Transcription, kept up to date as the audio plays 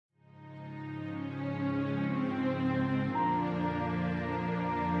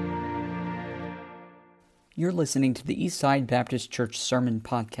You're listening to the Eastside Baptist Church Sermon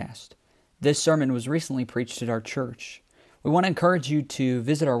Podcast. This sermon was recently preached at our church. We want to encourage you to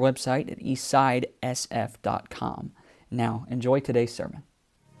visit our website at eastsidesf.com. Now, enjoy today's sermon.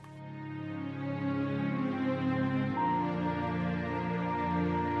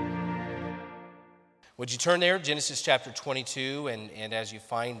 Would you turn there, Genesis chapter 22, and as you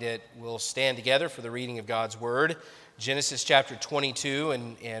find it, we'll stand together for the reading of God's Word. Genesis chapter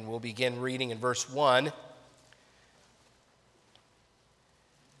 22, and we'll begin reading in verse 1.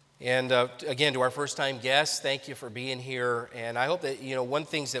 And again, to our first-time guests, thank you for being here. And I hope that, one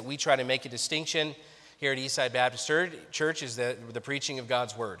thing that we try to make a distinction here at Eastside Baptist Church is the preaching of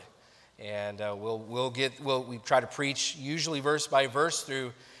God's Word. And we try to preach usually verse by verse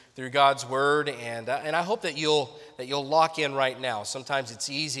through God's Word, and I hope that you'll lock in right now. Sometimes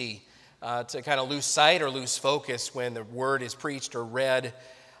it's easy to kind of lose sight or lose focus when the Word is preached or read,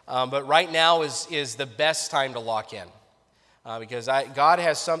 but right now is the best time to lock in because God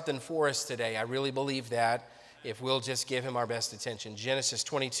has something for us today. I really believe that if we'll just give Him our best attention. Genesis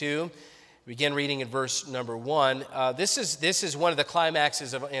 22, begin reading in verse number 1. This is one of the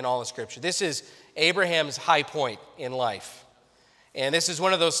climaxes in all of Scripture. This is Abraham's high point in life. And this is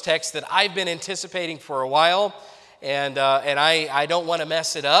one of those texts that I've been anticipating for a while, and I don't want to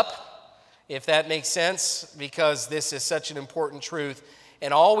mess it up, if that makes sense, because this is such an important truth.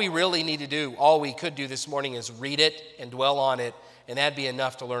 And all we really need to do, all we could do this morning is read it and dwell on it, and that'd be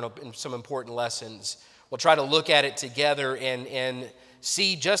enough to learn some important lessons. We'll try to look at it together and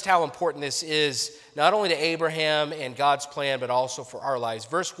see just how important this is, not only to Abraham and God's plan, but also for our lives.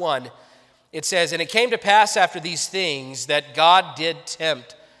 Verse 1. It says, "And it came to pass after these things that God did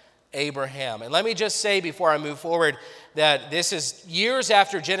tempt Abraham." And let me just say before I move forward that this is years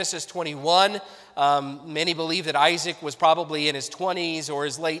after Genesis 21. Many believe that Isaac was probably in his 20s or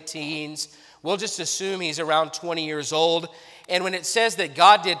his late teens. We'll just assume he's around 20 years old. And when it says that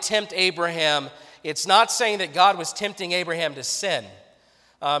God did tempt Abraham, it's not saying that God was tempting Abraham to sin.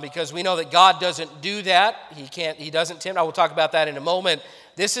 Because we know that God doesn't do that. He doesn't tempt. I will talk about that in a moment.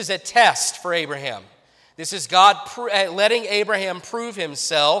 This is a test for Abraham. This is God letting Abraham prove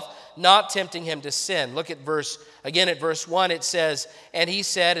himself, not tempting him to sin. Look at verse 1. It says, "And he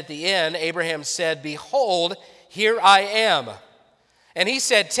said," at the end, Abraham said, "Behold, here I am." And he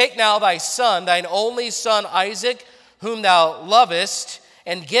said, "Take now thy son, thine only son Isaac, whom thou lovest,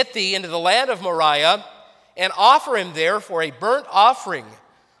 and get thee into the land of Moriah, and offer him there for a burnt offering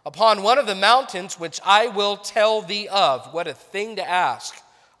upon one of the mountains which I will tell thee of." What a thing to ask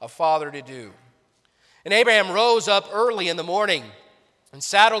a father to do. "And Abraham rose up early in the morning and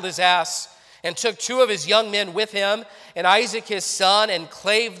saddled his ass and took 2 of his young men with him and Isaac his son and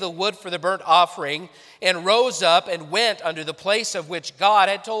clave the wood for the burnt offering and rose up and went unto the place of which God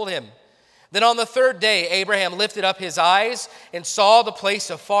had told him. Then on the 3rd day Abraham lifted up his eyes and saw the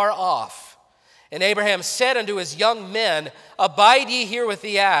place afar off. And Abraham said unto his young men, Abide ye here with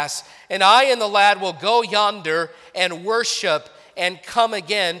the ass, and I and the lad will go yonder and worship and come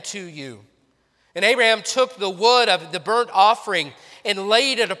again to you. And Abraham took the wood of the burnt offering and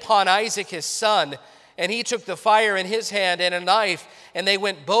laid it upon Isaac his son. And he took the fire in his hand and a knife, and they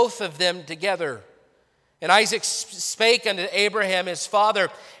went both of them together. And Isaac spake unto Abraham his father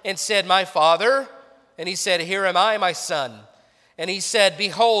and said, My father? And he said, Here am I, my son. And he said,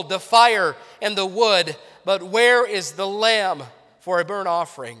 Behold, the fire and the wood, but where is the lamb for a burnt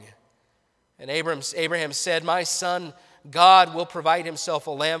offering? And Abraham said, My son, God will provide himself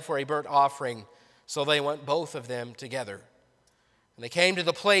a lamb for a burnt offering. So they went both of them together. And they came to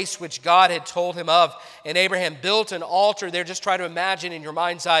the place which God had told him of, and Abraham built an altar there. Just try to imagine in your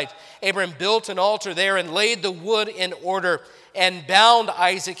mind's eye. Abraham built an altar there and laid the wood in order and bound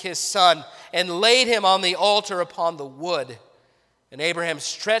Isaac his son and laid him on the altar upon the wood. And Abraham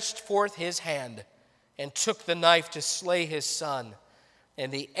stretched forth his hand and took the knife to slay his son.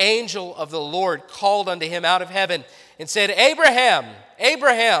 And the angel of the Lord called unto him out of heaven and said, Abraham,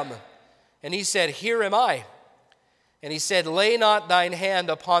 Abraham. And he said, Here am I. And he said, Lay not thine hand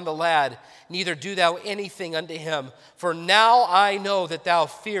upon the lad, neither do thou anything unto him. For now I know that thou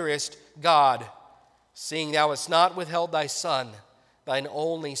fearest God, seeing thou hast not withheld thy son, thine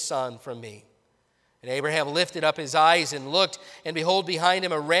only son, from me. And Abraham lifted up his eyes and looked, and behold, behind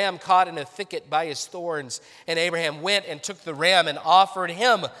him a ram caught in a thicket by his thorns. And Abraham went and took the ram and offered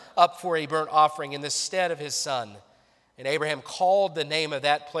him up for a burnt offering in the stead of his son. And Abraham called the name of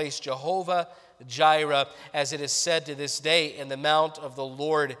that place Jehovah Jireh, as it is said to this day, In the mount of the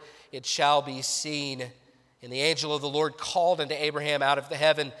Lord it shall be seen, And the angel of the Lord called unto Abraham out of the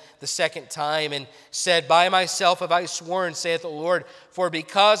heaven the second time and said, By myself have I sworn, saith the Lord, for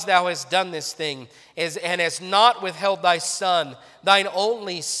because thou hast done this thing, and hast not withheld thy son, thine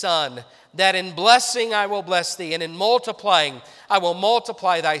only son, that in blessing I will bless thee, and in multiplying I will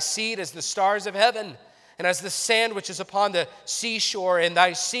multiply thy seed as the stars of heaven, and as the sand which is upon the seashore, and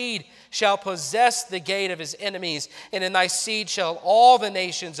thy seed shall possess the gate of his enemies, and in thy seed shall all the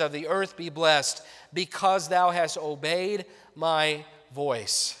nations of the earth be blessed, because thou hast obeyed my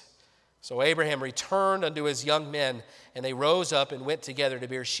voice. So Abraham returned unto his young men, and they rose up and went together to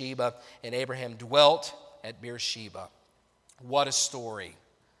Beersheba, and Abraham dwelt at Beersheba. What a story.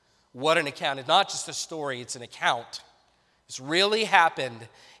 What an account. It's not just a story, it's an account. This really happened.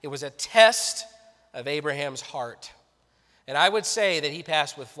 It was a test of Abraham's heart. And I would say that he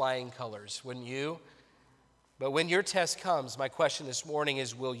passed with flying colors, wouldn't you? But when your test comes, my question this morning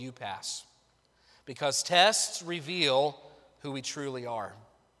is, will you pass? Because tests reveal who we truly are.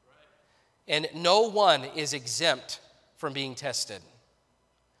 And no one is exempt from being tested.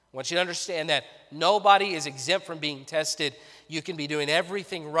 I want you to understand that nobody is exempt from being tested. You can be doing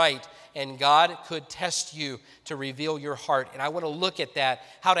everything right, and God could test you to reveal your heart. And I want to look at that,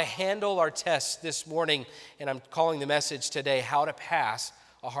 how to handle our tests this morning. And I'm calling the message today, How to Pass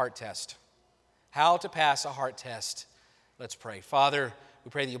a Heart Test. How to pass a heart test. Let's pray. Father, we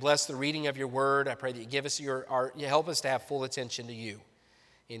pray that you bless the reading of your word. I pray that you give us you help us to have full attention to you.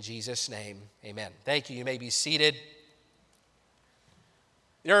 In Jesus' name, amen. Thank you. You may be seated.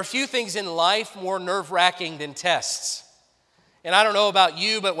 There are a few things in life more nerve-wracking than tests. And I don't know about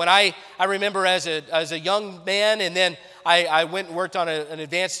you, but when I remember as a young man, and then I went and worked on an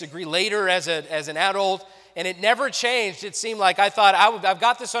advanced degree later as an adult, and it never changed. It seemed like I thought, I've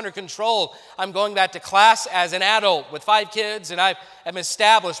got this under control. I'm going back to class as an adult with 5 kids, and I'm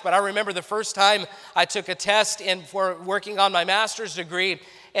established. But I remember the first time I took a test for working on my master's degree,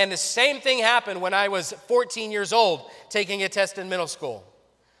 and the same thing happened when I was 14 years old, taking a test in middle school.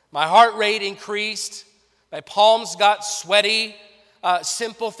 My heart rate increased. My palms got sweaty.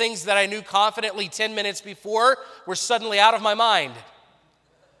 Simple things that I knew confidently 10 minutes before were suddenly out of my mind.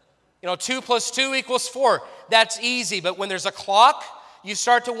 2 + 2 = 4. That's easy. But when there's a clock, you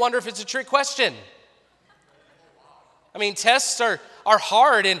start to wonder if it's a trick question. I mean, tests are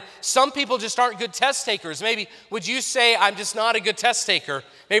hard, and some people just aren't good test takers. Maybe, would you say, I'm just not a good test taker?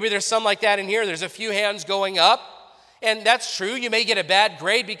 Maybe there's some like that in here. There's a few hands going up. And that's true. You may get a bad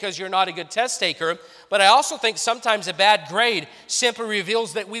grade because you're not a good test taker. But I also think sometimes a bad grade simply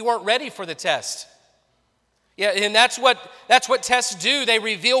reveals that we weren't ready for the test. Yeah, and that's what tests do. They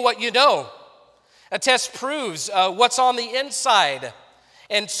reveal what you know. A test proves what's on the inside.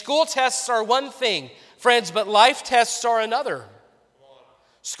 And school tests are one thing, friends, but life tests are another.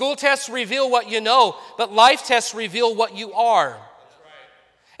 School tests reveal what you know, but life tests reveal what you are.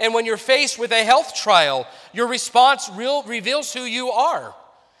 And when you're faced with a health trial, your response reveals who you are.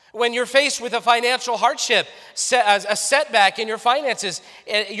 When you're faced with a financial hardship, a setback in your finances,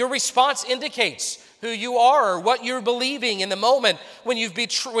 your response indicates who you are or what you're believing in the moment. When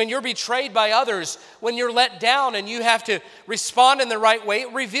you're betrayed by others, when you're let down and you have to respond in the right way,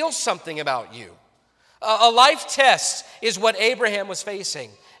 it reveals something about you. A life test is what Abraham was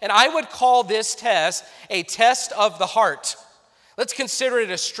facing. And I would call this test a test of the heart. Let's consider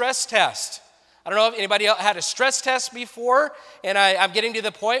it a stress test. I don't know if anybody else had a stress test before, and I'm getting to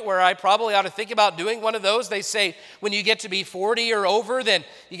the point where I probably ought to think about doing one of those. They say when you get to be 40 or over, then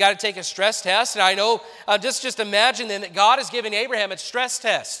you got to take a stress test. And I know, just imagine then that God is giving Abraham a stress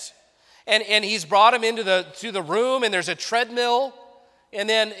test. And he's brought him to the room, and there's a treadmill, and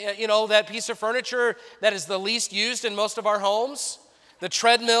then, that piece of furniture that is the least used in most of our homes, the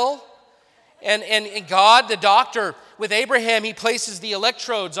treadmill. And God, the doctor, with Abraham, he places the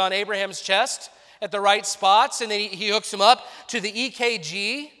electrodes on Abraham's chest at the right spots, and then he hooks him up to the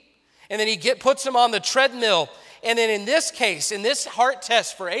EKG, and then he puts him on the treadmill. And then in this case, in this heart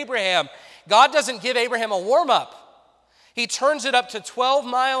test for Abraham, God doesn't give Abraham a warm-up. He turns it up to 12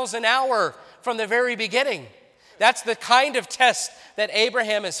 miles an hour from the very beginning. That's the kind of test that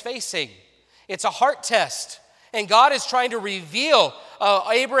Abraham is facing. It's a heart test. And God is trying to reveal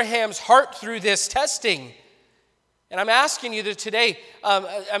Abraham's heart through this testing. And I'm asking you today,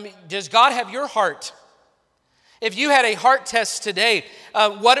 does God have your heart? If you had a heart test today,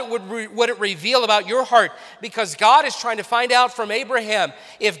 what would it reveal about your heart? Because God is trying to find out from Abraham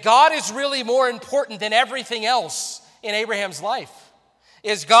if God is really more important than everything else in Abraham's life.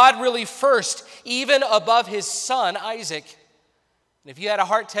 Is God really first, even above his son, Isaac? And if you had a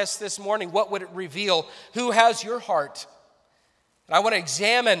heart test this morning, what would it reveal? Who has your heart? And I want to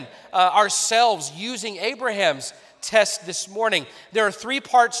examine ourselves using Abraham's test this morning. There are 3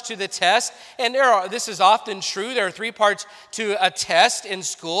 parts to the test, and this is often true. There are 3 parts to a test in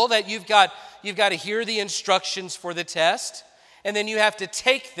school, that you've got to hear the instructions for the test, and then you have to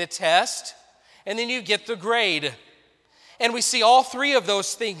take the test, and then you get the grade. And we see all 3 of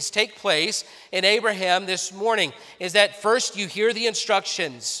those things take place in Abraham this morning. Is that first you hear the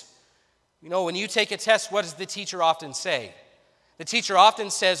instructions. You know, when you take a test, what does the teacher often say? The teacher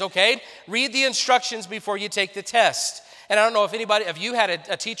often says, okay, read the instructions before you take the test. And I don't know if you had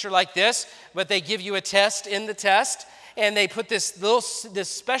a teacher like this, but they give you a test in the test, and they put this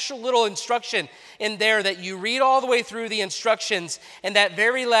special little instruction in there that you read all the way through the instructions, and that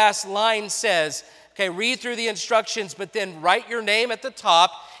very last line says, okay, read through the instructions, but then write your name at the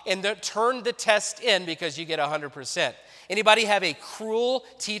top and turn the test in because you get 100%. Anybody have a cruel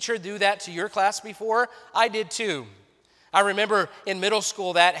teacher do that to your class before? I did too. I remember in middle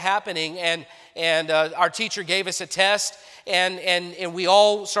school that happening, and our teacher gave us a test, and we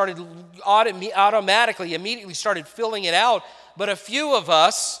all started immediately started filling it out. But a few of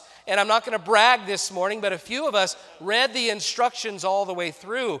us, and I'm not going to brag this morning, but a few of us read the instructions all the way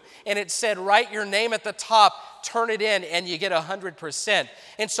through, and it said, write your name at the top, turn it in, and you get 100%.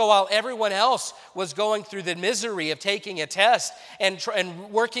 And so while everyone else was going through the misery of taking a test and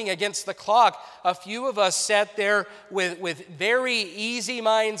working against the clock, a few of us sat there with very easy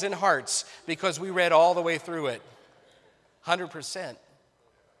minds and hearts because we read all the way through it. 100%.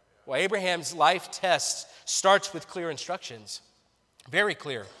 Well, Abraham's life test starts with clear instructions. Very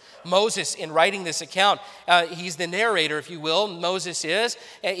clear. Moses, in writing this account, he's the narrator, if you will. Moses is.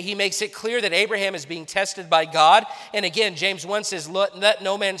 He makes it clear that Abraham is being tested by God. And again, James 1 says, let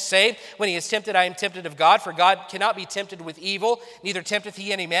no man say, when he is tempted, I am tempted of God. For God cannot be tempted with evil, neither tempteth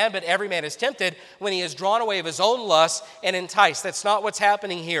he any man, but every man is tempted when he is drawn away of his own lust and enticed. That's not what's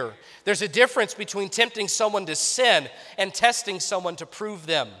happening here. There's a difference between tempting someone to sin and testing someone to prove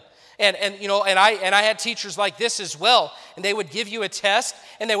them. And I had teachers like this as well, and they would give you a test,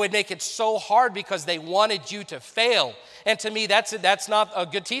 and they would make it so hard because they wanted you to fail. And to me, that's not a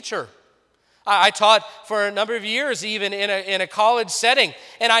good teacher. I taught for a number of years, even in a college setting,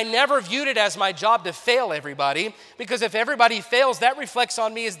 and I never viewed it as my job to fail everybody, because if everybody fails, that reflects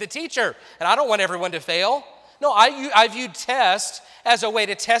on me as the teacher, and I don't want everyone to fail. No, I viewed tests as a way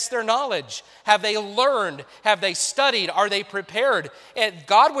to test their knowledge. Have they learned? Have they studied? Are they prepared? And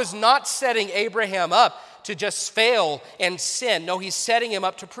God was not setting Abraham up to just fail and sin. No, he's setting him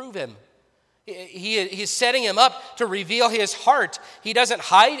up to prove him. He's setting him up to reveal his heart. He doesn't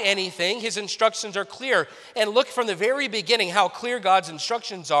hide anything. His instructions are clear. And look from the very beginning how clear God's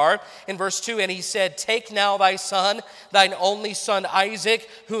instructions are. In verse 2, and he said, take now thy son, thine only son Isaac,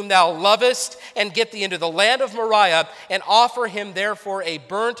 whom thou lovest, and get thee into the land of Moriah, and offer him therefore a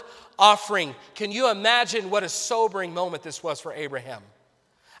burnt offering. Can you imagine what a sobering moment this was for Abraham?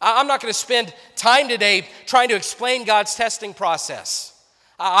 I'm not going to spend time today trying to explain God's testing process.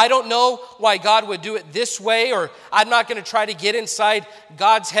 I don't know why God would do it this way, or I'm not going to try to get inside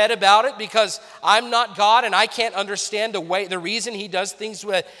God's head about it because I'm not God and I can't understand the reason he does things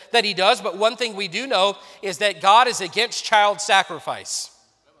that he does. But one thing we do know is that God is against child sacrifice.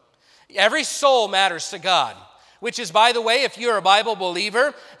 Every soul matters to God, which is, by the way, if you're a Bible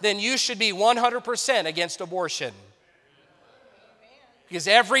believer, then you should be 100% against abortion. Because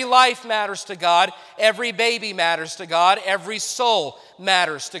every life matters to God, every baby matters to God, every soul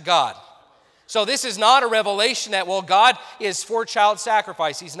matters to God. So this is not a revelation that, well, God is for child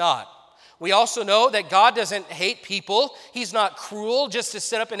sacrifice. He's not. We also know that God doesn't hate people. He's not cruel just to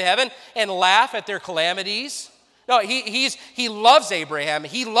sit up in heaven and laugh at their calamities. No, he loves Abraham,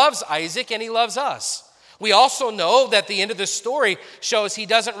 he loves Isaac, and he loves us. We also know that the end of the story shows he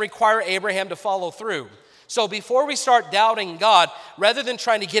doesn't require Abraham to follow through. So before we start doubting God, rather than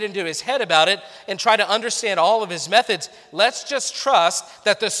trying to get into his head about it and try to understand all of his methods, let's just trust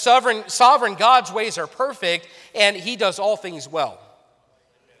that the sovereign God's ways are perfect and he does all things well.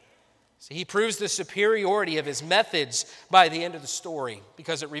 So he proves the superiority of his methods by the end of the story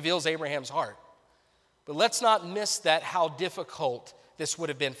because it reveals Abraham's heart. But let's not miss that how difficult this would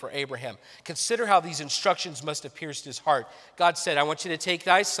have been for Abraham. Consider how these instructions must have pierced his heart. God said, I want you to take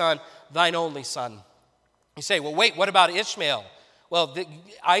thy son, thine only son. You say, well, wait, what about Ishmael? Well,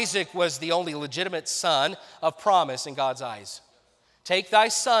 Isaac was the only legitimate son of promise in God's eyes. Take thy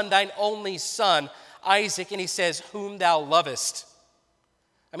son, thine only son, Isaac, and he says, whom thou lovest.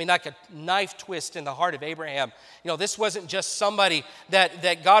 I mean, like a knife twist in the heart of Abraham. You know, this wasn't just somebody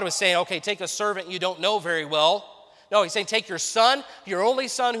that God was saying, okay, take a servant you don't know very well. No, he's saying, take your son, your only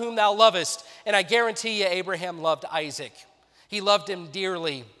son whom thou lovest. And I guarantee you, Abraham loved Isaac. He loved him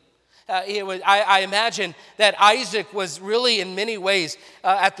dearly. I imagine that Isaac was really in many ways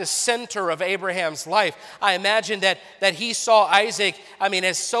at the center of Abraham's life. I imagine that he saw Isaac,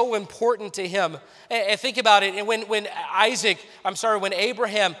 as so important to him. And think about it, and when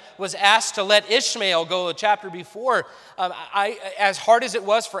Abraham was asked to let Ishmael go the chapter before, as hard as it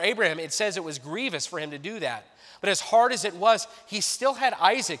was for Abraham, it says it was grievous for him to do that. But as hard as it was, he still had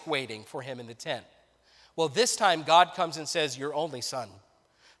Isaac waiting for him in the tent. Well, this time God comes and says, your only son,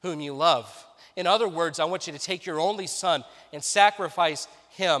 whom you love. In other words, I want you to take your only son and sacrifice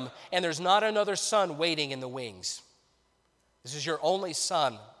him, and there's not another son waiting in the wings. This is your only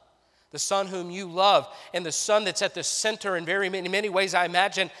son, the son whom you love, and the son that's at the center in many ways, I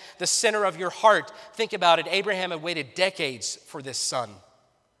imagine, the center of your heart. Think about it. Abraham had waited decades for this son.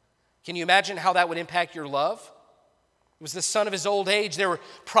 Can you imagine how that would impact your love? It was the son of his old age. There was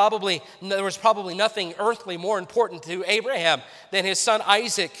probably nothing earthly more important to Abraham than his son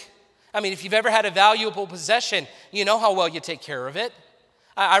Isaac. If you've ever had a valuable possession, you know how well you take care of it.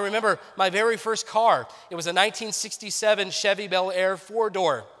 I remember my very first car. It was a 1967 Chevy Bel Air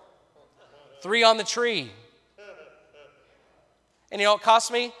 4-door, 3 on the tree. And you know it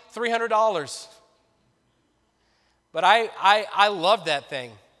cost me? $300. But I loved that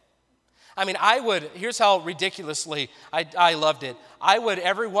thing. Here's how ridiculously I loved it. I would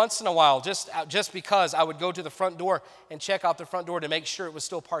every once in a while, just because I would go to the front door and check out the front door to make sure it was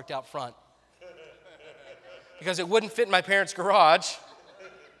still parked out front. Because it wouldn't fit in my parents' garage.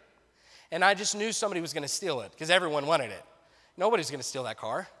 And I just knew somebody was going to steal it because everyone wanted it. Nobody's going to steal that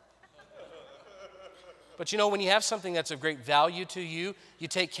car. But when you have something that's of great value to you, you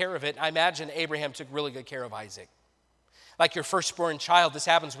take care of it. I imagine Abraham took really good care of Isaac. Like your firstborn child, this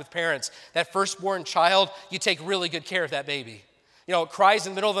happens with parents. That firstborn child, you take really good care of that baby. It cries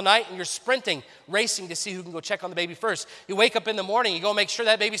in the middle of the night and you're sprinting, racing to see who can go check on the baby first. You wake up in the morning, you go make sure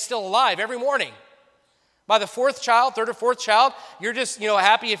that baby's still alive every morning. By the third or fourth child, you're just,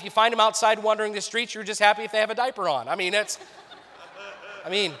 happy if you find them outside wandering the streets, you're just happy if they have a diaper on.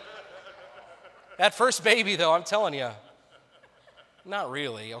 That first baby though, I'm telling you, not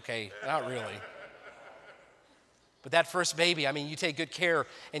really, okay, not really. But that first baby, you take good care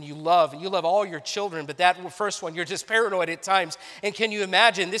and you love all your children, but that first one, you're just paranoid at times. And can you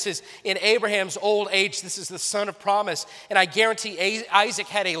imagine, this is in Abraham's old age, this is the son of promise, and I guarantee Isaac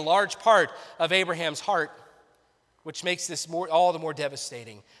had a large part of Abraham's heart, which makes this all the more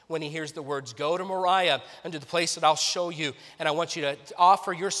devastating when he hears the words, go to Moriah, unto the place that I'll show you, and I want you to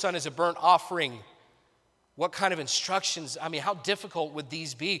offer your son as a burnt offering. What kind of instructions? How difficult would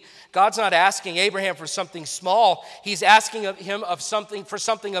these be? God's not asking Abraham for something small. He's asking of him for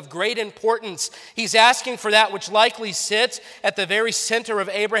something of great importance. He's asking for that which likely sits at the very center of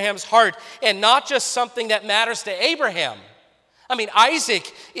Abraham's heart, and not just something that matters to Abraham.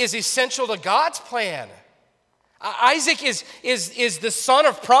 Isaac is essential to God's plan. Isaac is the son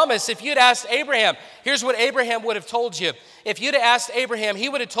of promise. If you'd asked Abraham, here's what Abraham would have told you. If you'd have asked Abraham, he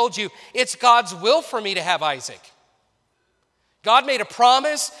would have told you, it's God's will for me to have Isaac. God made a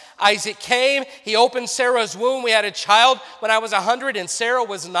promise. Isaac came. He opened Sarah's womb. We had a child when I was 100 and Sarah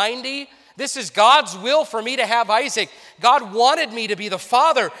was 90. This is God's will for me to have Isaac. God wanted me to be the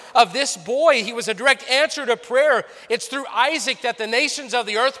father of this boy. He was a direct answer to prayer. It's through Isaac that the nations of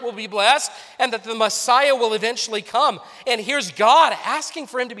the earth will be blessed and that the Messiah will eventually come. And here's God asking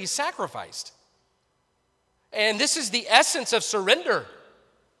for him to be sacrificed. And this is the essence of surrender.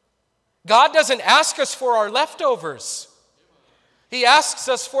 God doesn't ask us for our leftovers. He asks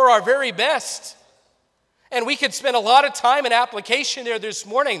us for our very best. And we could spend a lot of time and application there this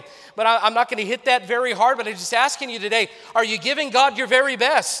morning, but I'm not going to hit that very hard, but I'm just asking you today, are you giving God your very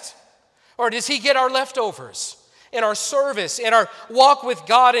best? Or does he get our leftovers in our service, in our walk with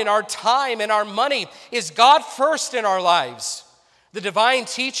God, in our time, in our money? Is God first in our lives? The divine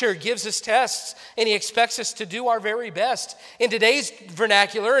teacher gives us tests, and he expects us to do our very best. In today's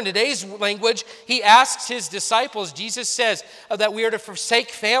vernacular, in today's language, he asks his disciples, Jesus says that we are to forsake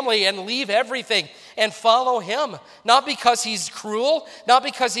family and leave everything and follow him. Not because he's cruel, not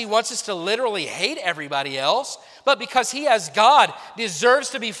because he wants us to literally hate everybody else, but because he, as God,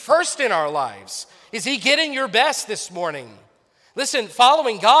 deserves to be first in our lives. Is he getting your best this morning? Listen,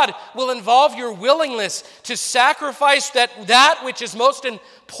 following God will involve your willingness to sacrifice that which is most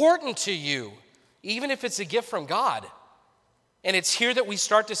important to you, even if it's a gift from God. And it's here that we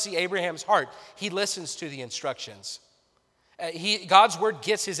start to see Abraham's heart. He listens to the instructions. God's word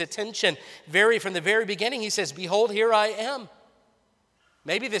gets his attention from the very beginning. He says, behold, here I am.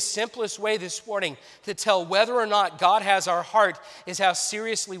 Maybe the simplest way this morning to tell whether or not God has our heart is how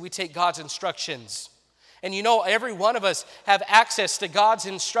seriously we take God's instructions. And you know, every one of us have access to God's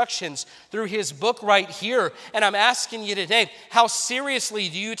instructions through his book right here. And I'm asking you today, how seriously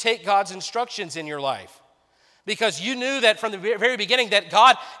do you take God's instructions in your life? Because you knew that from the very beginning that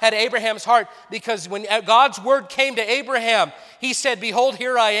God had Abraham's heart, because when God's word came to Abraham, he said, behold,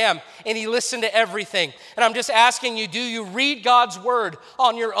 here I am, and he listened to everything. And I'm just asking you, do you read God's word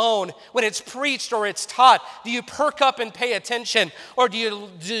on your own when it's preached or it's taught? Do you perk up and pay attention, or do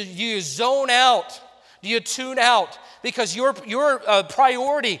you zone out? Do you tune out? Because your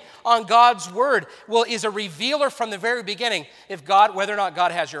priority on God's word is a revealer from the very beginning whether or not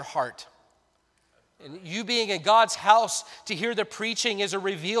God has your heart. And you being in God's house to hear the preaching is a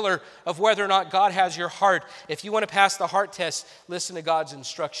revealer of whether or not God has your heart. If you want to pass the heart test, listen to God's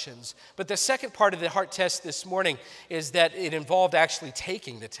instructions. But the second part of the heart test this morning is that it involved actually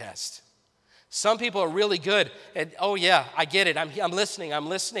taking the test. Some people are really good at, oh yeah, I get it, I'm listening.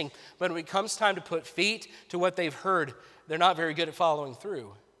 But when it comes time to put feet to what they've heard, they're not very good at following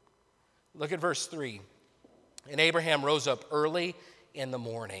through. Look at verse 3. And Abraham rose up early in the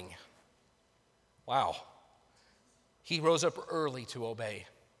morning. Wow. He rose up early to obey.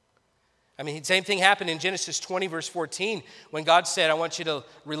 I mean, the same thing happened in Genesis 20, verse 14. When God said, I want you to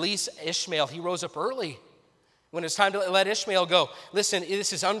release Ishmael, he rose up early. When it's time to let Ishmael go, listen,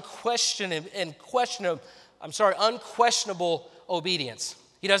 this is unquestionable obedience.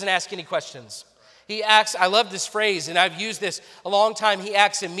 He doesn't ask any questions. He acts, I love this phrase, and I've used this a long time, he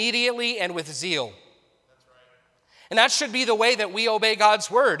acts immediately and with zeal. And that should be the way that we obey God's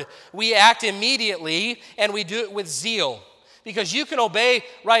word. We act immediately and we do it with zeal. Because you can obey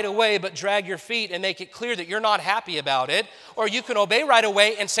right away but drag your feet and make it clear that you're not happy about it. Or you can obey right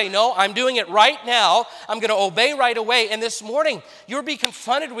away and say, no, I'm doing it right now. I'm going to obey right away. And this morning, you'll be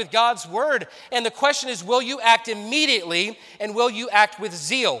confronted with God's word. And the question is, will you act immediately and will you act with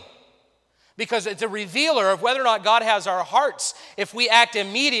zeal? Because it's a revealer of whether or not God has our hearts if we act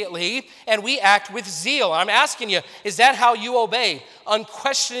immediately and we act with zeal. I'm asking you, is that how you obey?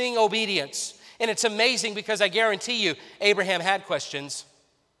 Unquestioning obedience. And it's amazing because I guarantee you, Abraham had questions.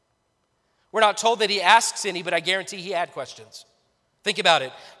 We're not told that he asks any, but I guarantee he had questions. Think about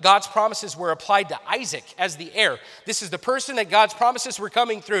it. God's promises were applied to Isaac as the heir. This is the person that God's promises were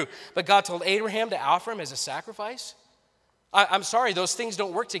coming through. But God told Abraham to offer him as a sacrifice? I'm sorry, those things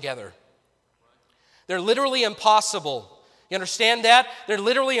don't work together. They're literally impossible. You understand that? They're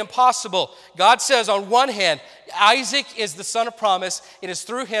literally impossible. God says on one hand, Isaac is the son of promise. It is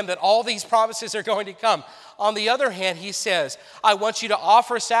through him that all these promises are going to come. On the other hand, he says, I want you to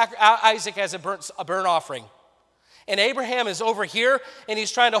offer Isaac as a burnt offering. And Abraham is over here, and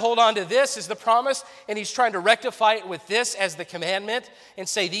he's trying to hold on to this as the promise, and he's trying to rectify it with this as the commandment, and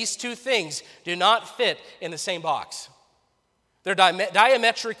say these two things do not fit in the same box. They're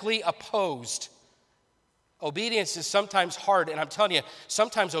diametrically opposed. Obedience is sometimes hard, and I'm telling you,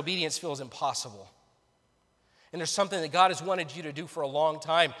 sometimes obedience feels impossible. And there's something that God has wanted you to do for a long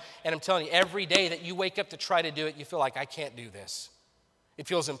time, and I'm telling you, every day that you wake up to try to do it, you feel like, I can't do this. It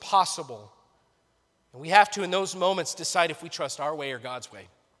feels impossible. And we have to, in those moments, decide if we trust our way or God's way.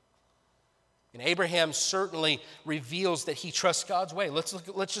 And Abraham certainly reveals that he trusts God's way.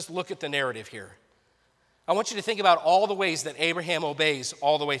 Let's just look at the narrative here. I want you to think about all the ways that Abraham obeys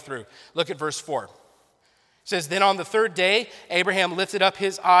all the way through. Look at verse 4. It says, then on the third day, Abraham lifted up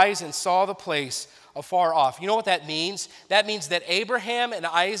his eyes and saw the place afar off. You know what that means? That means that Abraham and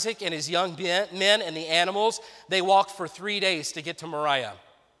Isaac and his young men and the animals, they walked for 3 days to get to Moriah.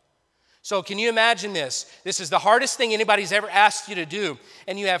 So can you imagine this? This is the hardest thing anybody's ever asked you to do,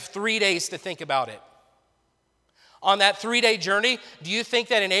 and you have 3 days to think about it. On that 3-day journey, do you think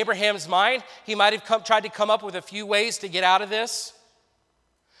that in Abraham's mind, he might have tried to come up with a few ways to get out of this?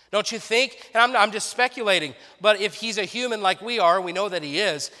 Don't you think, and I'm just speculating, but if he's a human like we are, we know that he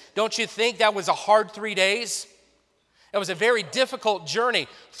is, don't you think that was a hard 3 days? It was a very difficult journey.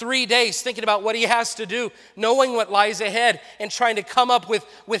 3 days thinking about what he has to do, knowing what lies ahead, and trying to come up with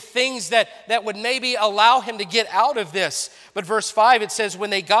things that would maybe allow him to get out of this. But verse 5, it says, when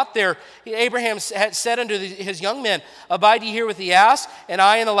they got there, Abraham had said unto his young men, abide ye here with the ass, and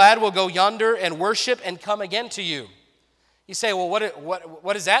I and the lad will go yonder and worship and come again to you. You say, well,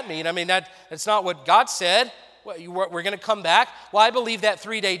 what does that mean? I mean, that's not what God said. We're going to come back. Well, I believe that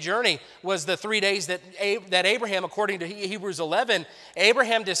 3-day journey was the 3 days that Abraham, according to Hebrews 11,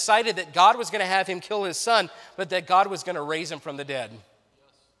 Abraham decided that God was going to have him kill his son, but that God was going to raise him from the dead.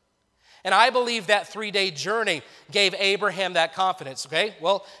 And I believe that 3-day journey gave Abraham that confidence, okay?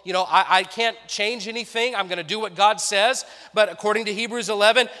 Well, I can't change anything. I'm going to do what God says. But according to Hebrews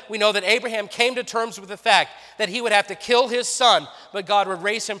 11, we know that Abraham came to terms with the fact that he would have to kill his son, but God would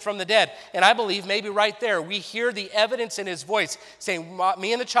raise him from the dead. And I believe maybe right there, we hear the evidence in his voice saying,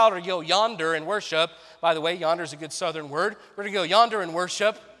 me and the child are go yonder and worship. By the way, yonder is a good southern word. We're going to go yonder and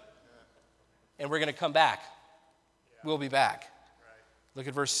worship, and we're going to come back. We'll be back. Look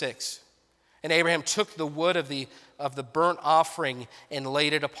at verse 6. And Abraham took the wood of the burnt offering and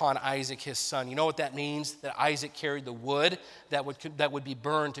laid it upon Isaac his son. You know what that means? That Isaac carried the wood that would be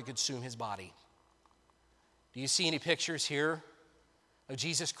burned to consume his body. Do you see any pictures here of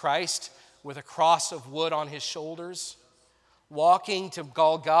Jesus Christ with a cross of wood on his shoulders, walking to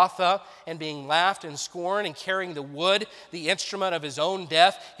Golgotha and being laughed and scorned and carrying the wood, the instrument of his own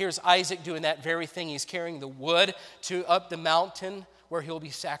death? Here's Isaac doing that very thing. He's carrying the wood up the mountain where he'll be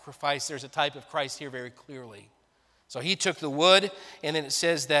sacrificed. There's a type of Christ here very clearly. So he took the wood, and then it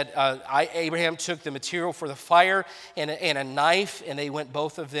says that Abraham took the material for the fire and a knife, and they went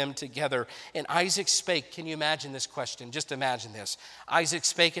both of them together. And Isaac spake. Can you imagine this question? Just imagine this. Isaac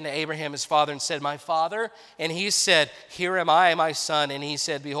spake unto Abraham his father and said, My father? And he said, Here am I, my son. And he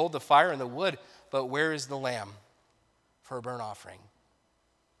said, Behold the fire and the wood, but where is the lamb for a burnt offering?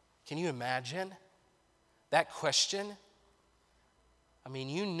 Can you imagine that question? I mean,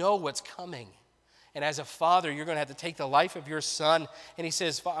 you know what's coming. And as a father, you're going to have to take the life of your son. And he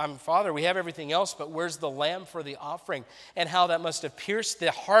says, Father, we have everything else, but where's the lamb for the offering? And how that must have pierced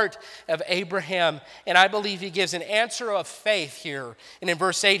the heart of Abraham. And I believe he gives an answer of faith here. And in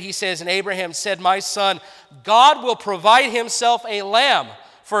verse 8, he says, And Abraham said, My son, God will provide himself a lamb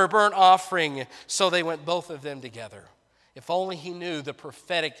for a burnt offering. So they went both of them together. If only he knew the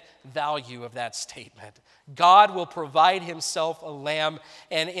prophetic value of that statement. God will provide himself a lamb,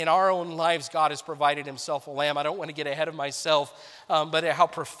 and in our own lives, God has provided himself a lamb. I don't want to get ahead of myself, but how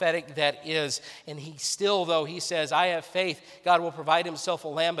prophetic that is. And he still, though, he says, I have faith, God will provide himself a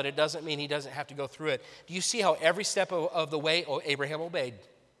lamb, but it doesn't mean he doesn't have to go through it. Do you see how every step of the way, Abraham obeyed?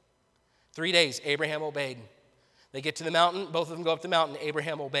 3 days, Abraham obeyed. They get to the mountain, both of them go up the mountain,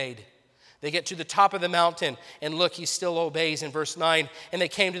 Abraham obeyed. They get to the top of the mountain, and look, he still obeys in verse 9. And they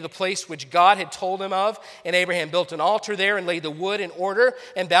came to the place which God had told him of, and Abraham built an altar there and laid the wood in order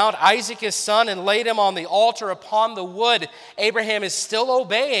and bound Isaac his son and laid him on the altar upon the wood. Abraham is still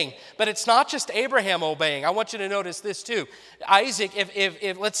obeying, but it's not just Abraham obeying. I want you to notice this too. Isaac,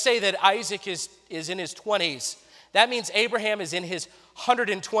 if let's say that Isaac is in his 20s, that means Abraham is in his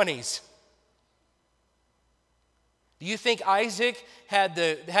 120s. Do you think Isaac had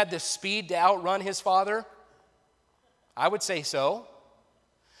the speed to outrun his father? I would say so.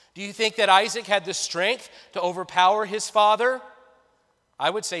 Do you think that Isaac had the strength to overpower his father? I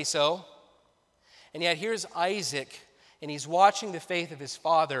would say so. And yet here's Isaac, and he's watching the faith of his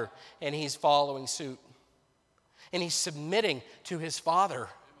father, and he's following suit. And he's submitting to his father.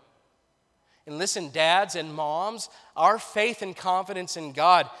 And listen, dads and moms, our faith and confidence in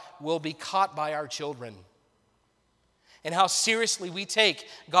God will be caught by our children. And how seriously we take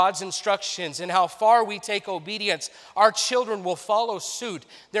God's instructions and how far we take obedience, our children will follow suit.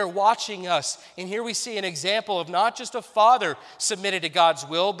 They're watching us. And here we see an example of not just a father submitted to God's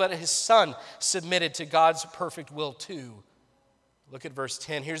will, but his son submitted to God's perfect will too. Look at verse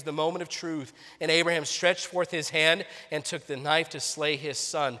 10. Here's the moment of truth. And Abraham stretched forth his hand and took the knife to slay his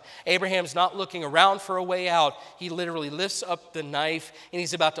son. Abraham's not looking around for a way out. He literally lifts up the knife and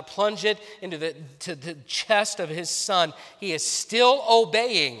he's about to plunge it into the chest of his son. He is still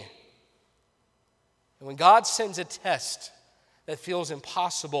obeying. And when God sends a test that feels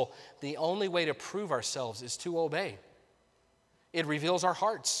impossible, the only way to prove ourselves is to obey. It reveals our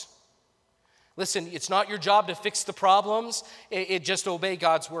hearts. Listen, it's not your job to fix the problems. It just obey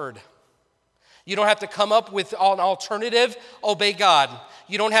God's word. You don't have to come up with an alternative. Obey God.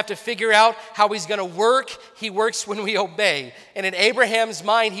 You don't have to figure out how he's going to work. He works when we obey. And in Abraham's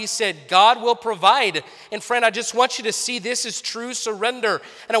mind, he said, God will provide. And friend, I just want you to see this is true surrender.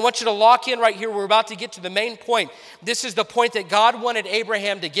 And I want you to lock in right here. We're about to get to the main point. This is the point that God wanted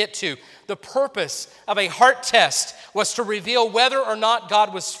Abraham to get to. The purpose of a heart test was to reveal whether or not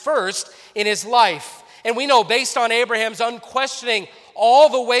God was first in his life. And we know based on Abraham's unquestioning all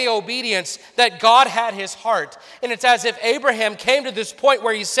the way obedience that God had his heart. And it's as if Abraham came to this point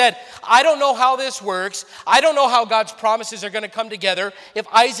where he said, I don't know how this works. I don't know how God's promises are going to come together if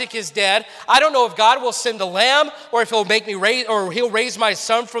Isaac is dead. I don't know if God will send a lamb or if he'll make me raise or he'll raise my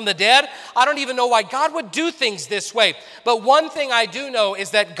son from the dead. I don't even know why God would do things this way. But one thing I do know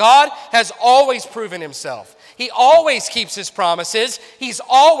is that God has always proven himself. He always keeps his promises. He's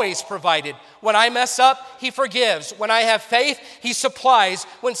always provided. When I mess up, he forgives. When I have faith, he supplies.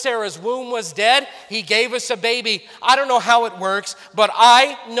 When Sarah's womb was dead, he gave us a baby. I don't know how it works, but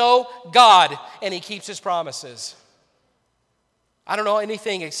I know God, and he keeps his promises. I don't know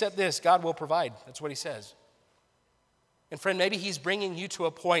anything except this: God will provide. That's what he says. And friend, maybe he's bringing you to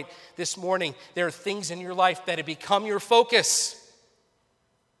a point this morning. There are things in your life that have become your focus.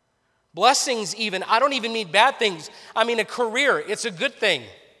 Blessings even. I don't even mean bad things. I mean a career. It's a good thing.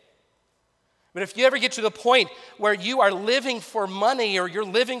 But if you ever get to the point where you are living for money or you're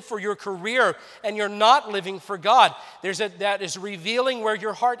living for your career and you're not living for God, that is revealing where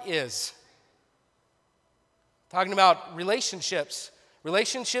your heart is. Talking about relationships.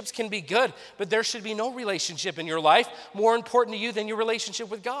 Relationships can be good, but there should be no relationship in your life more important to you than your relationship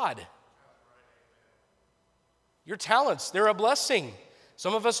with God. Your talents, they're a blessing.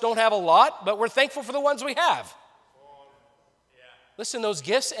 Some of us don't have a lot, but we're thankful for the ones we have. Listen, those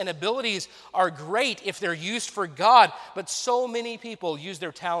gifts and abilities are great if they're used for God, but so many people use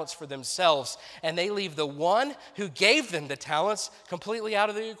their talents for themselves, and they leave the one who gave them the talents completely out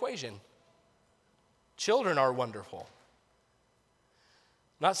of the equation. Children are wonderful.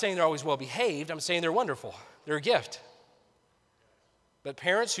 I'm not saying they're always well behaved. I'm saying they're wonderful. They're a gift. But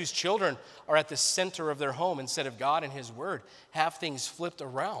parents whose children are at the center of their home instead of God and his word have things flipped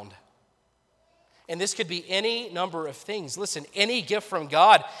around. And this could be any number of things. Listen, any gift from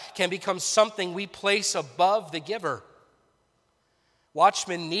God can become something we place above the giver.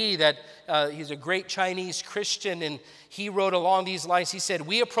 Watchman Nee, he's a great Chinese Christian, and he wrote along these lines. He said,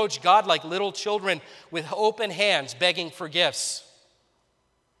 "We approach God like little children with open hands, begging for gifts."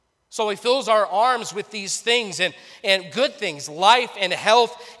 So he fills our arms with these things and good things, life and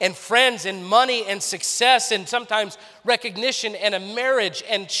health and friends and money and success and sometimes recognition and a marriage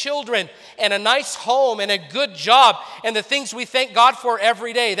and children and a nice home and a good job and the things we thank God for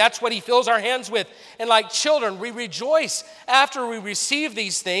every day. That's what he fills our hands with. And like children, we rejoice after we receive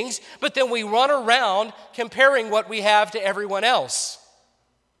these things, but then we run around comparing what we have to everyone else.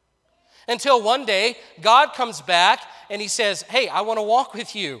 Until one day, God comes back and he says, "Hey, I want to walk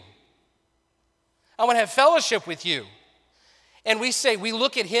with you. I want to have fellowship with you." And we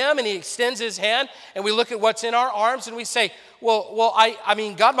look at him and he extends his hand and we look at what's in our arms and we say, well,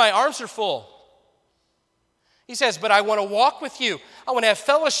 God, my arms are full. He says, "But I want to walk with you. I want to have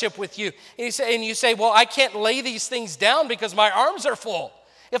fellowship with you." And you say, "Well, I can't lay these things down because my arms are full.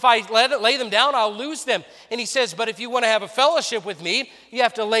 If I lay them down, I'll lose them." And he says, "But if you want to have a fellowship with me, you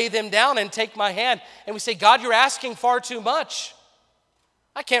have to lay them down and take my hand." And we say, "God, you're asking far too much.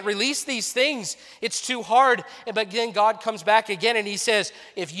 I can't release these things. It's too hard." But then God comes back again and he says,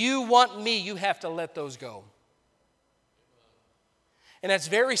 "If you want me, you have to let those go." And that's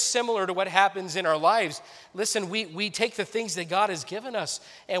very similar to what happens in our lives. Listen, we take the things that God has given us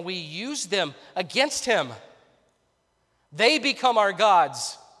and we use them against him. They become our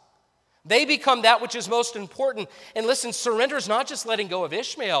gods. They become that which is most important. And listen, surrender is not just letting go of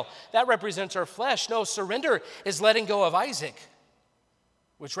Ishmael. That represents our flesh. No, surrender is letting go of Isaac,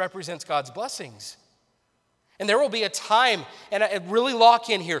 which represents God's blessings. And there will be a time, and I really lock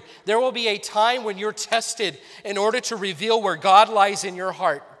in here, there will be a time when you're tested in order to reveal where God lies in your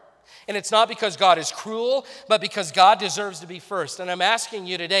heart. And it's not because God is cruel, but because God deserves to be first. And I'm asking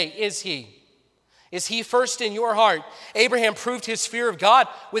you today, is he? Is he first in your heart? Abraham proved his fear of God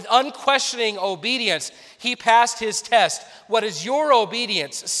with unquestioning obedience. He passed his test. What does your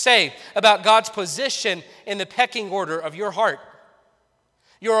obedience say about God's position in the pecking order of your heart?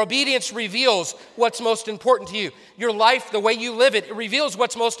 Your obedience reveals what's most important to you. Your life, the way you live it, it reveals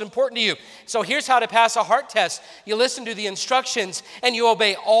what's most important to you. So here's how to pass a heart test. You listen to the instructions and you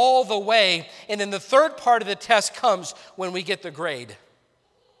obey all the way. And then the third part of the test comes when we get the grade.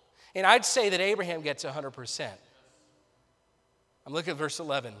 And I'd say that Abraham gets 100%. I'm looking at verse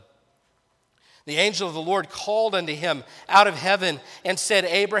 11. The angel of the Lord called unto him out of heaven and said,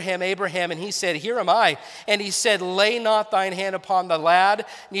 "Abraham, Abraham." And he said, "Here am I." And he said, "Lay not thine hand upon the lad,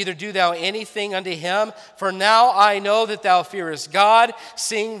 neither do thou anything unto him. For now I know that thou fearest God,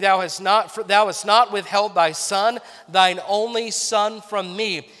 seeing thou hast not withheld thy son, thine only son, from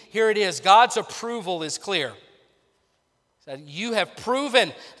me." Here it is. God's approval is clear. You have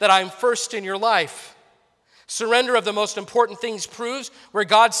proven that I'm first in your life. Surrender of the most important things proves where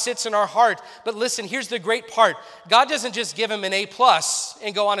God sits in our heart. But listen, here's the great part. God doesn't just give him an A+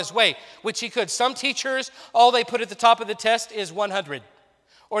 and go on his way, which he could. Some teachers, all they put at the top of the test is 100.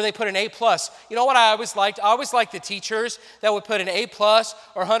 Or they put an A+. You know what I always liked? I always liked the teachers that would put an A+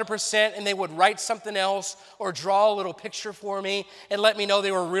 or 100% and they would write something else or draw a little picture for me and let me know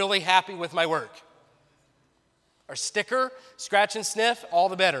they were really happy with my work. or sticker, scratch and sniff, all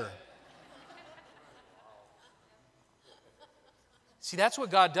the better. See, that's what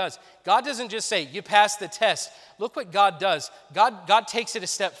God does. God doesn't just say, you passed the test. Look what God does. God takes it a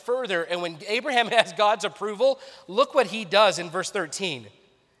step further, and when Abraham has God's approval, look what he does in verse 13.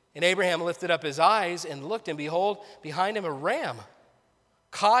 And Abraham lifted up his eyes and looked, and behold, behind him a ram,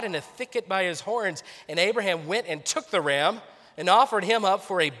 caught in a thicket by his horns. And Abraham went and took the ram and offered him up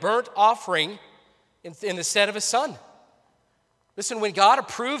for a burnt offering in the stead of his son. Listen, when God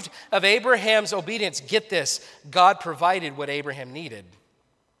approved of Abraham's obedience, get this, God provided what Abraham needed.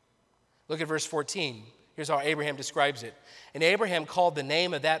 Look at verse 14. Here's how Abraham describes it. And Abraham called the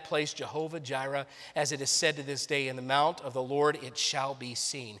name of that place Jehovah-Jireh, as it is said to this day, in the mount of the Lord it shall be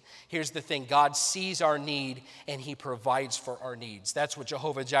seen. Here's the thing, God sees our need and he provides for our needs. That's what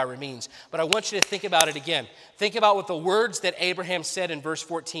Jehovah-Jireh means. But I want you to think about it again. Think about what the words that Abraham said in verse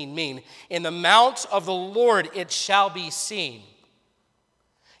 14 mean. In the mount of the Lord it shall be seen.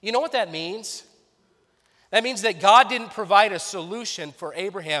 You know what that means? That means that God didn't provide a solution for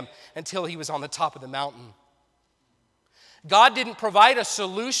Abraham until he was on the top of the mountain. God didn't provide a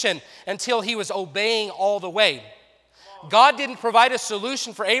solution until he was obeying all the way. God didn't provide a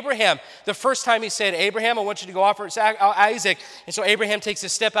solution for Abraham the first time he said, Abraham, I want you to go offer Isaac. And so Abraham takes a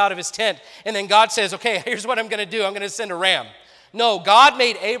step out of his tent. And then God says, okay, here's what I'm going to do. I'm going to send a ram. No, God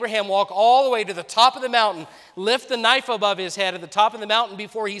made Abraham walk all the way to the top of the mountain, lift the knife above his head at the top of the mountain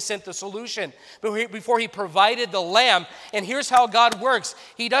before he sent the solution, before he provided the lamb. And here's how God works.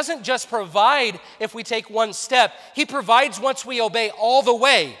 He doesn't just provide if we take one step. He provides once we obey all the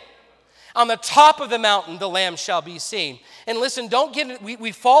way. On the top of the mountain, the lamb shall be seen. And listen,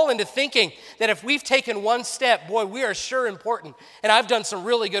 we fall into thinking that if we've taken one step, boy, we are sure important. And I've done some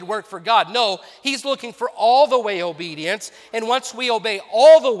really good work for God. No, he's looking for all the way obedience. And once we obey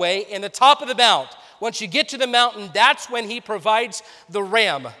all the way in the top of the mount, once you get to the mountain, that's when he provides the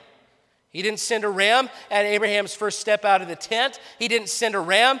ram. He didn't send a ram at Abraham's first step out of the tent. He didn't send a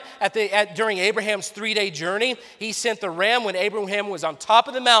ram during Abraham's 3-day journey. He sent the ram when Abraham was on top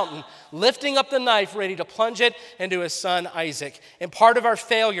of the mountain, lifting up the knife, ready to plunge it into his son Isaac. And part of our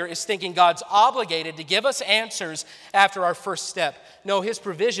failure is thinking God's obligated to give us answers after our first step. No, his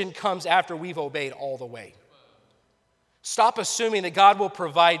provision comes after we've obeyed all the way. Stop assuming that God will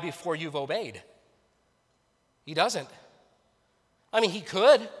provide before you've obeyed. He doesn't. I mean, he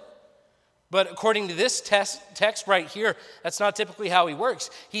could. But according to this text right here, that's not typically how he works.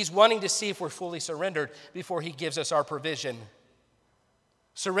 He's wanting to see if we're fully surrendered before he gives us our provision.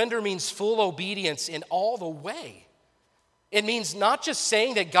 Surrender means full obedience in all the way. It means not just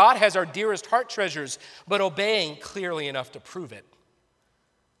saying that God has our dearest heart treasures, but obeying clearly enough to prove it.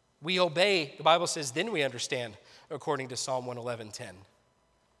 We obey, the Bible says, then we understand, according to Psalm 111:10.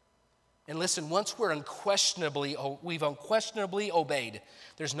 And listen, once we've unquestionably obeyed,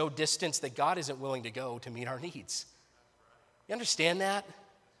 there's no distance that God isn't willing to go to meet our needs. You understand that?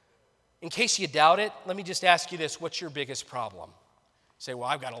 In case you doubt it, let me just ask you this. What's your biggest problem? You say, well,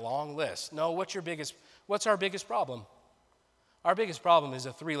 I've got a long list. No, what's our biggest problem? Our biggest problem is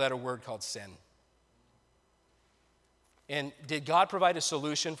a 3-letter word called sin. And did God provide a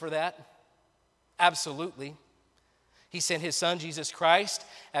solution for that? Absolutely. He sent his son, Jesus Christ,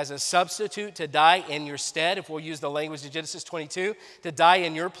 as a substitute to die in your stead, if we'll use the language of Genesis 22, to die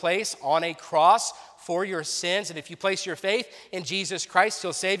in your place on a cross for your sins. And if you place your faith in Jesus Christ,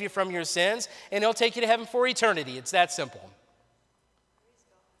 he'll save you from your sins, and he'll take you to heaven for eternity. It's that simple.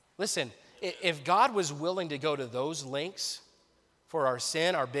 Listen, if God was willing to go to those lengths for our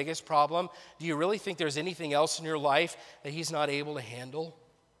sin, our biggest problem, do you really think there's anything else in your life that he's not able to handle?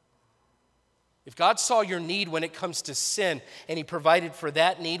 If God saw your need when it comes to sin and he provided for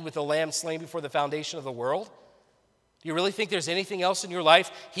that need with the lamb slain before the foundation of the world, do you really think there's anything else in your life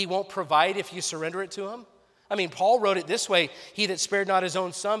he won't provide if you surrender it to him? I mean, Paul wrote it this way, he that spared not his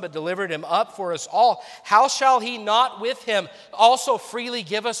own son but delivered him up for us all, how shall he not with him also freely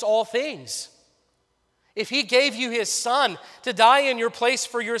give us all things? If he gave you his son to die in your place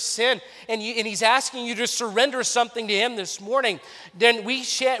for your sin, and he's asking you to surrender something to him this morning, then we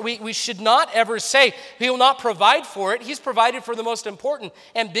should not ever say he will not provide for it. He's provided for the most important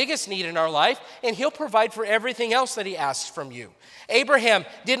and biggest need in our life, and he'll provide for everything else that he asks from you. Abraham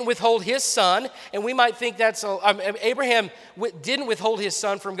didn't withhold his son, and we might think Abraham didn't withhold his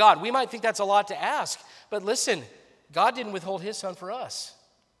son from God. We might think that's a lot to ask, but listen, God didn't withhold his son for us.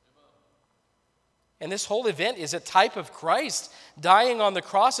 And this whole event is a type of Christ dying on the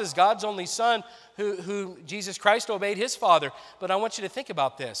cross as God's only son, who Jesus Christ obeyed his Father. But I want you to think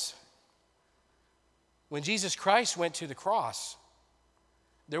about this. When Jesus Christ went to the cross,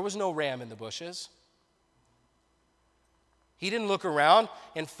 there was no ram in the bushes. He didn't look around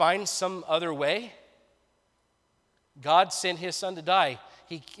and find some other way. God sent his son to die.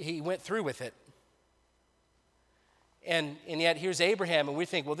 He went through with it. And yet here's Abraham, and we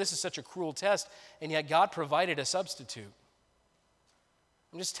think, well, this is such a cruel test, and yet God provided a substitute.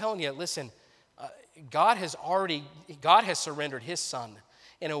 I'm just telling you, listen, God has surrendered his son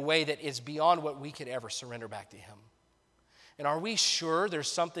in a way that is beyond what we could ever surrender back to him. And are we sure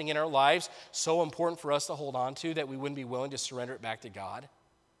there's something in our lives so important for us to hold on to that we wouldn't be willing to surrender it back to God?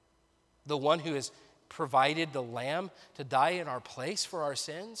 The one who has provided the lamb to die in our place for our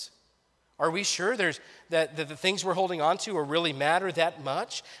sins? Are we sure that the things we're holding on to really matter that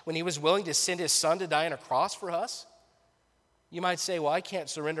much when he was willing to send his son to die on a cross for us? You might say, well, I can't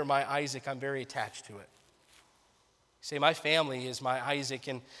surrender my Isaac. I'm very attached to it. You say, my family is my Isaac,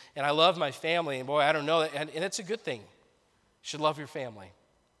 and I love my family. And boy, I don't know, and it's a good thing. You should love your family.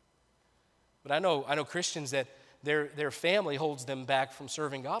 But I know Christians that their family holds them back from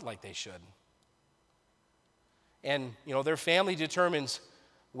serving God like they should. And, their family determines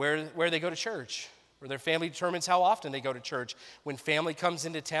where they go to church, or their family determines how often they go to church. When family comes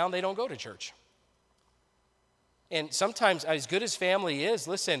into town, they don't go to church. And sometimes, as good as family is,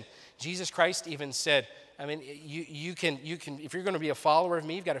 listen, Jesus Christ even said, you can if you're going to be a follower of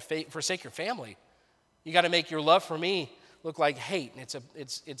me, you've got to forsake your family. You got to make your love for me look like hate, and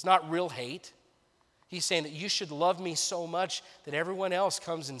it's not real hate. He's saying that you should love me so much that everyone else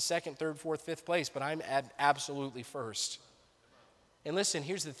comes in second, third, fourth, fifth place, but I'm absolutely first. And listen,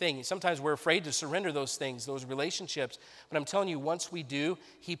 here's the thing. Sometimes we're afraid to surrender those things, those relationships, but I'm telling you, once we do,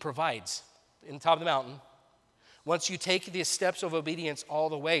 he provides in the top of the mountain. Once you take the steps of obedience all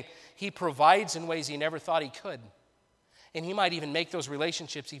the way, he provides in ways he never thought he could. And he might even make those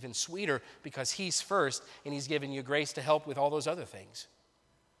relationships even sweeter because he's first and he's given you grace to help with all those other things.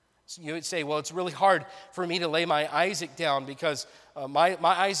 So you would say, well, it's really hard for me to lay my Isaac down because my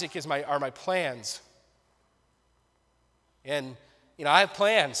Isaac are my plans. And, I have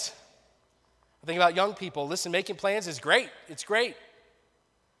plans. I think about young people. Listen, making plans is great. It's great.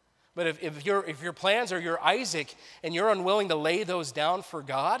 But if your plans are your Isaac and you're unwilling to lay those down for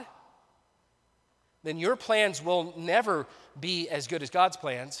God, then your plans will never be as good as God's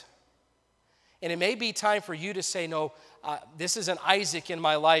plans. And it may be time for you to say, no, this is an Isaac in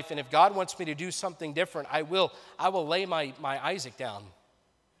my life, and if God wants me to do something different, I will lay my Isaac down.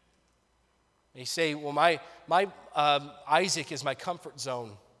 And you say, well, my Isaac is my comfort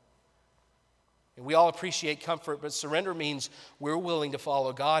zone. And we all appreciate comfort, but surrender means we're willing to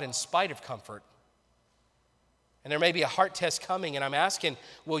follow God in spite of comfort. And there may be a heart test coming, and I'm asking,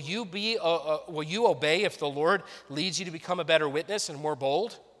 will you obey if the Lord leads you to become a better witness and more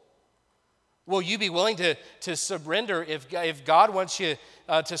bold? Will you be willing to surrender if God wants you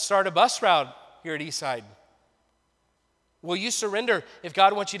to start a bus route here at Eastside? Will you surrender if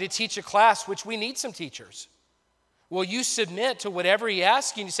God wants you to teach a class, which we need some teachers? Will you submit to whatever he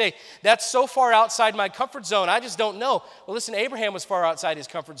asks you? And you say, that's so far outside my comfort zone, I just don't know. Well, listen, Abraham was far outside his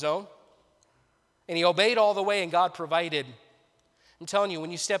comfort zone. And he obeyed all the way, and God provided. I'm telling you,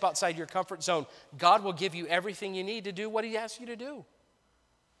 when you step outside your comfort zone, God will give you everything you need to do what he asks you to do.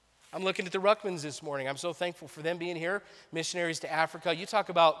 I'm looking at the Ruckmans this morning. I'm so thankful for them being here, missionaries to Africa. You talk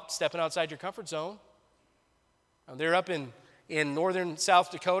about stepping outside your comfort zone. They're up in northern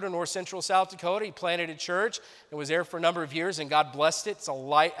South Dakota, north central South Dakota. He planted a church and was there for a number of years, and God blessed it. It's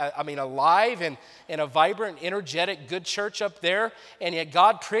alive and a vibrant, energetic, good church up there. And yet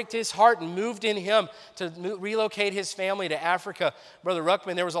God pricked his heart and moved in him to relocate his family to Africa. Brother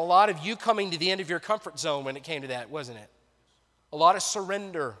Ruckman, there was a lot of you coming to the end of your comfort zone when it came to that, wasn't it? A lot of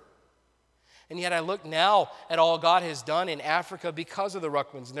surrender. And yet I look now at all God has done in Africa because of the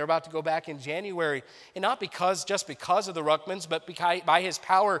Ruckmans. And they're about to go back in January. And not just because of the Ruckmans, but by his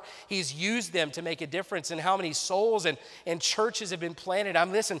power, he's used them to make a difference in how many souls and churches have been planted.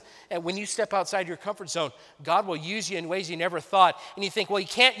 Listen, and when you step outside your comfort zone, God will use you in ways you never thought. And you think, well, he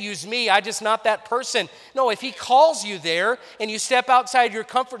can't use me. I'm just not that person. No, if he calls you there and you step outside your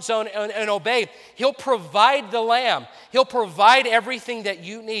comfort zone and obey, he'll provide the lamb. He'll provide everything that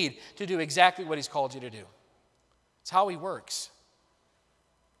you need to do exactly what he's called you to do. It's how he works.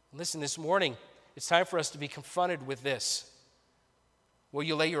 Listen, this morning, it's time for us to be confronted with this. Will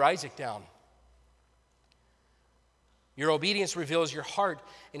you lay your Isaac down? Your obedience reveals your heart.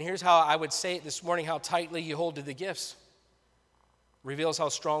 And here's how I would say it this morning, how tightly you hold to the gifts. Reveals how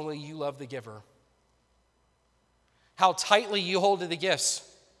strongly you love the giver. How tightly you hold to the gifts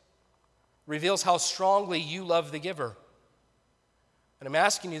reveals how strongly you love the giver. And I'm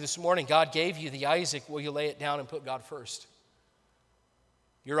asking you this morning, God gave you the Isaac, will you lay it down and put God first?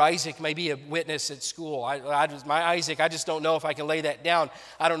 Your Isaac may be a witness at school. My Isaac, I just don't know if I can lay that down.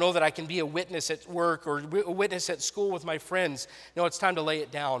 I don't know that I can be a witness at work or a witness at school with my friends. No, it's time to lay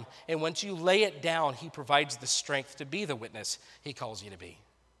it down. And once you lay it down, he provides the strength to be the witness he calls you to be.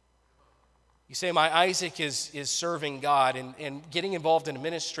 You say, my Isaac is serving God and getting involved in a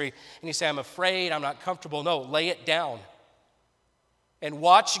ministry. And you say, I'm afraid, I'm not comfortable. No, lay it down. And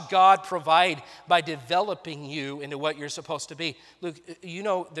watch God provide by developing you into what you're supposed to be. Look, you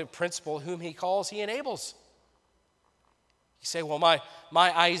know the principle, whom he calls, he enables. You say, well, my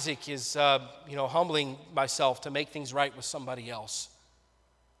Isaac is, humbling myself to make things right with somebody else.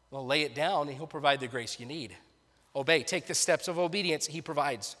 Well, lay it down and he'll provide the grace you need. Obey, take the steps of obedience he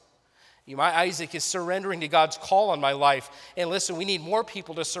provides. My Isaac is surrendering to God's call on my life. And listen, we need more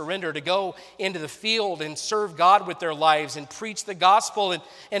people to surrender, to go into the field and serve God with their lives and preach the gospel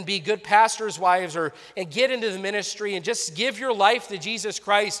and be good pastors' wives and get into the ministry and just give your life to Jesus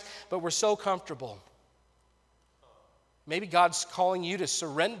Christ. But we're so comfortable. Maybe God's calling you to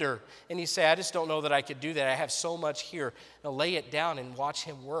surrender and you say, I just don't know that I could do that. I have so much here. Now lay it down and watch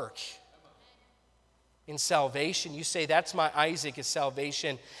him work. In salvation, you say, that's my Isaac is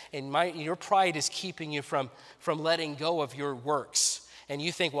salvation, and your pride is keeping you from letting go of your works. And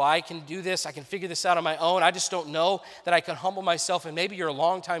you think, well, I can do this, I can figure this out on my own. I just don't know that I can humble myself. And maybe you're a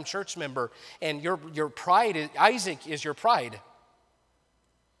longtime church member, and your pride, Isaac is your pride.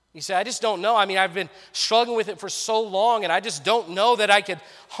 You say, I just don't know. I've been struggling with it for so long, and I just don't know that I could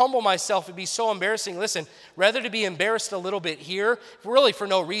humble myself. It'd be so embarrassing. Listen, rather to be embarrassed a little bit here, really for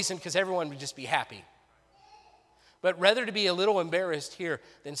no reason, because everyone would just be happy. But rather to be a little embarrassed here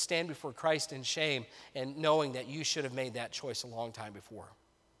than stand before Christ in shame and knowing that you should have made that choice a long time before.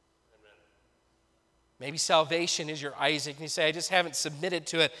 Amen. Maybe salvation is your Isaac, and you say, I just haven't submitted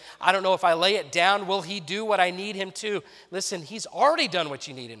to it. I don't know if I lay it down, will he do what I need him to? Listen, he's already done what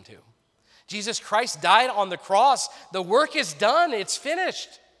you need him to. Jesus Christ died on the cross. The work is done. It's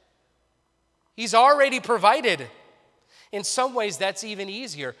finished. He's already provided. In some ways, that's even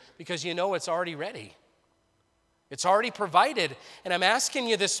easier because you know it's already ready. It's already provided. And I'm asking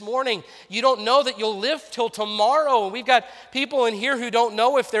you this morning, you don't know that you'll live till tomorrow. We've got people in here who don't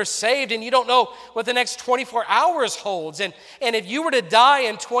know if they're saved, and you don't know what the next 24 hours holds. And if you were to die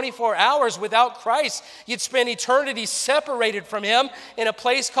in 24 hours without Christ, you'd spend eternity separated from him in a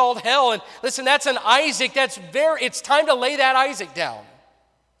place called hell. And listen, that's an Isaac. It's time to lay that Isaac down.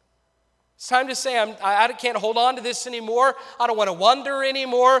 It's time to say, I can't hold on to this anymore. I don't want to wonder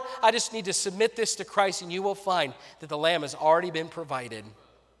anymore. I just need to submit this to Christ, and you will find that the lamb has already been provided.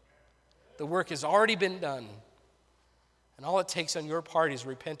 The work has already been done. And all it takes on your part is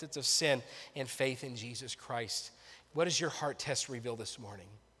repentance of sin and faith in Jesus Christ. What does your heart test reveal this morning?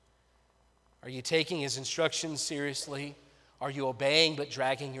 Are you taking his instructions seriously? Are you obeying but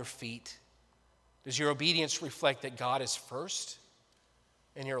dragging your feet? Does your obedience reflect that God is first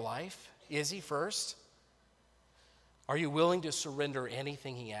in your life? Is he first? Are you willing to surrender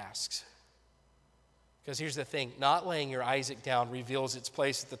anything he asks? Because here's the thing, not laying your Isaac down reveals its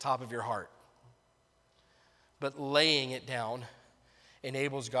place at the top of your heart. But laying it down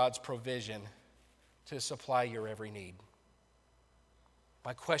enables God's provision to supply your every need.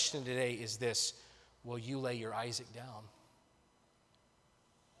 My question today is this: will you lay your Isaac down?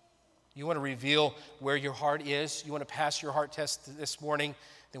 You want to reveal where your heart is? You want to pass your heart test this morning?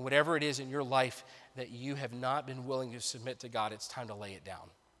 Then whatever it is in your life that you have not been willing to submit to God, it's time to lay it down.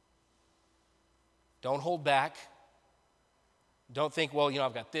 Don't hold back. Don't think, well,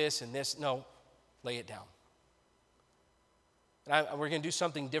 I've got this and this. No, lay it down. And we're going to do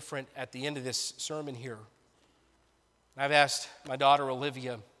something different at the end of this sermon here. I've asked my daughter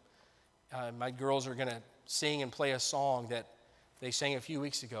Olivia, my girls are going to sing and play a song that they sang a few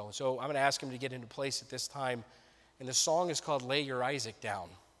weeks ago. So I'm going to ask them to get into place at this time. And the song is called Lay Your Isaac Down.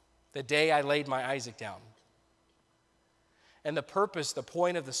 The day I laid my Isaac down. And the purpose, the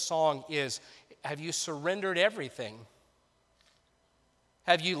point of the song is, have you surrendered everything?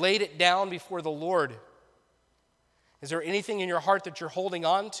 Have you laid it down before the Lord? Is there anything in your heart that you're holding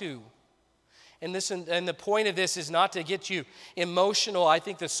on to? And the point of this is not to get you emotional. I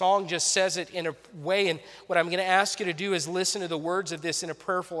think the song just says it in a way. And what I'm going to ask you to do is listen to the words of this in a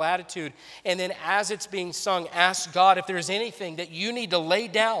prayerful attitude. And then as it's being sung, ask God if there's anything that you need to lay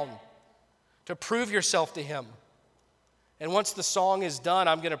down to prove yourself to him. And once the song is done,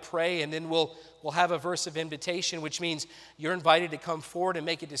 I'm going to pray, and then we'll have a verse of invitation, which means you're invited to come forward and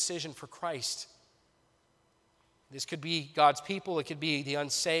make a decision for Christ. This could be God's people. It could be the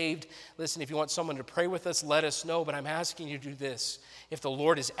unsaved. Listen, if you want someone to pray with us, let us know. But I'm asking you to do this. If the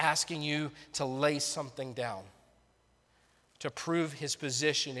Lord is asking you to lay something down, to prove his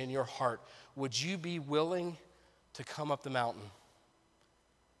position in your heart, would you be willing to come up the mountain,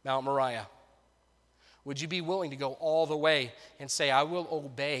 Mount Moriah? Would you be willing to go all the way and say, I will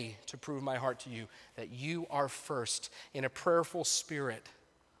obey to prove my heart to you, that you are first in a prayerful spirit?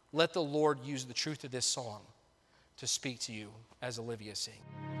 Let the Lord use the truth of this song to speak to you as Olivia sings.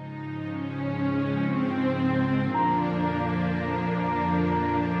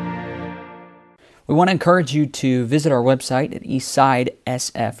 We want to encourage you to visit our website at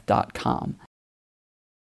eastsidesf.com.